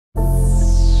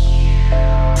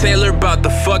Taylor bout the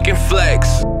fucking flex.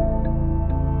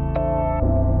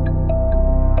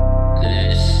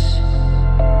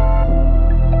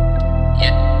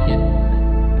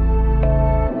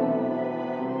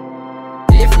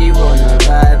 If you wanna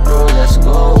ride, bro, let's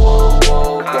go, whoa,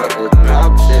 whoa. Got the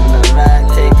drops in the ride,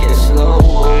 take it slow,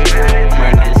 whoa, whoa.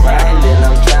 When I'm grinding,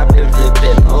 I'm trapping,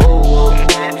 flipping, oh, whoa,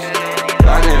 whoa.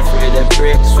 Running through the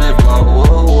bricks with my whoa,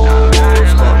 whoa, whoa.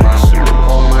 Got my shoe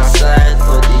on my side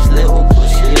for these little pussies.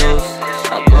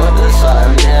 I got the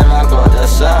something there, I got the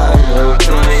something real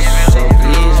close. So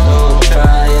please don't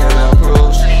try and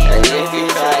approach. And if you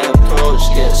try to approach,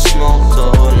 get smoked,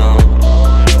 oh no.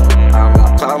 I'm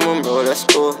like, come on bro, let's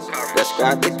go. Let's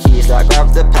grab the keys, like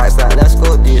grab the packs, like let's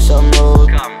go do some road.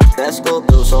 Let's go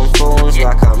build some phones,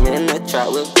 like I'm in the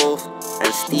trap with both.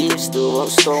 And Steve still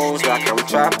wants stones, like I'm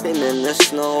trapping in the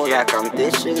snow. Like I'm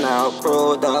dishing out,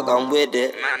 bro, dog, I'm with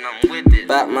it.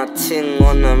 Back my ting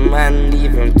on the man,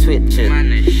 leave him twitching.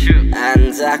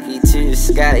 And Zaki too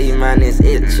scatty, man, is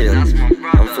itching.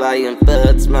 I'm flying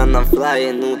birds, man, I'm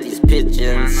flying all these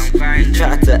pigeons. He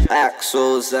tried to act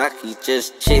so Zaki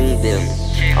just chinged him.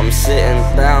 I'm sitting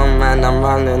down, man, I'm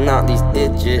running out these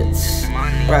digits.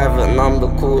 Private number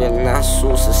calling, that's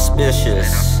all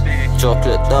suspicious.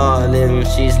 Chocolate darling,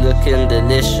 she's looking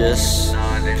delicious.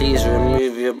 Please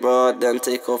remove your bra, then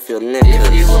take off your knickers.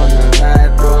 If you wanna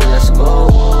ride, bro, let's go,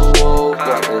 whoa, whoa.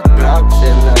 Got the drops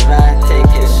in the ride,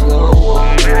 take it slow, whoa,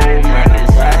 whoa. When I'm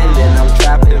grinding, I'm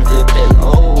trapping, flipping,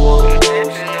 oh, whoa, whoa.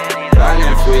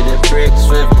 Running through the bricks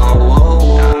with my whoa,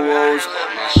 whoa, whoas. Got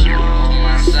my shoe on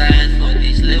my side for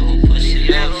these little pussies.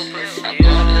 I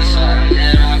got the something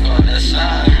there, I got the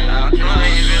something real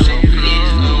close. So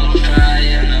please don't try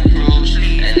and approach.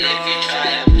 And if you try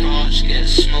approach, get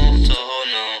smoked,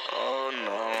 oh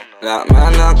no. Like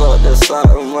man, I got the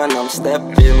something when I'm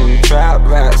stepping. Trap,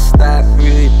 rat, stack,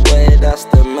 rude boy, that's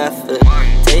the method.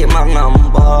 Take my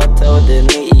number, tell the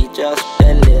nitty just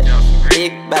bell it.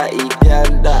 Big batty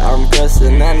girl that I'm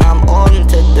pressing, and I'm on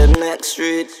to the next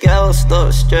rude girl.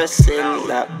 Stop stressing,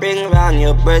 like bring round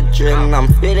your brethren. I'm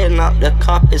filling up the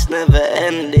cup, it's never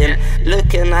ending.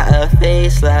 Looking at her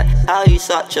face like, how you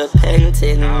such a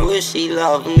painting? Would she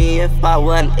love me if I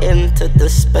went into the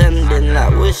spending?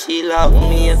 Like would she love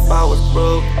me if I was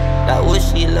broke? Like would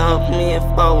she love me if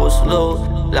I was low?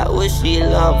 Like would she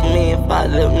love me if I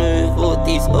didn't move all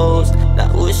these O's?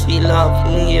 Like would she love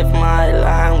me if my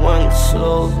line went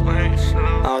slow?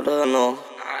 I don't know.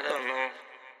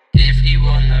 If you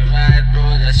wanna ride, bro,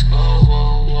 let's go,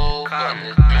 whoa, whoa. Got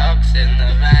the drugs in the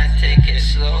ride, take it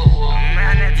slow, whoa.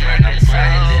 When I'm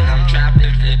grinding, I'm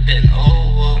trapping, flipping,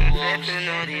 oh, whoa, whoa.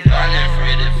 Running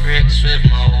through the bricks with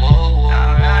my whoa, whoa, whoa.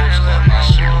 Got my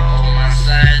shoe on my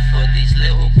side for these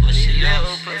little pussies.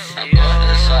 I got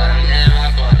the something there,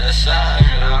 I got the something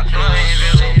real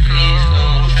close. So please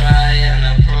don't try and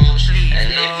approach. And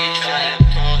if you try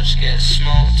approach, get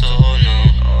smoked, oh.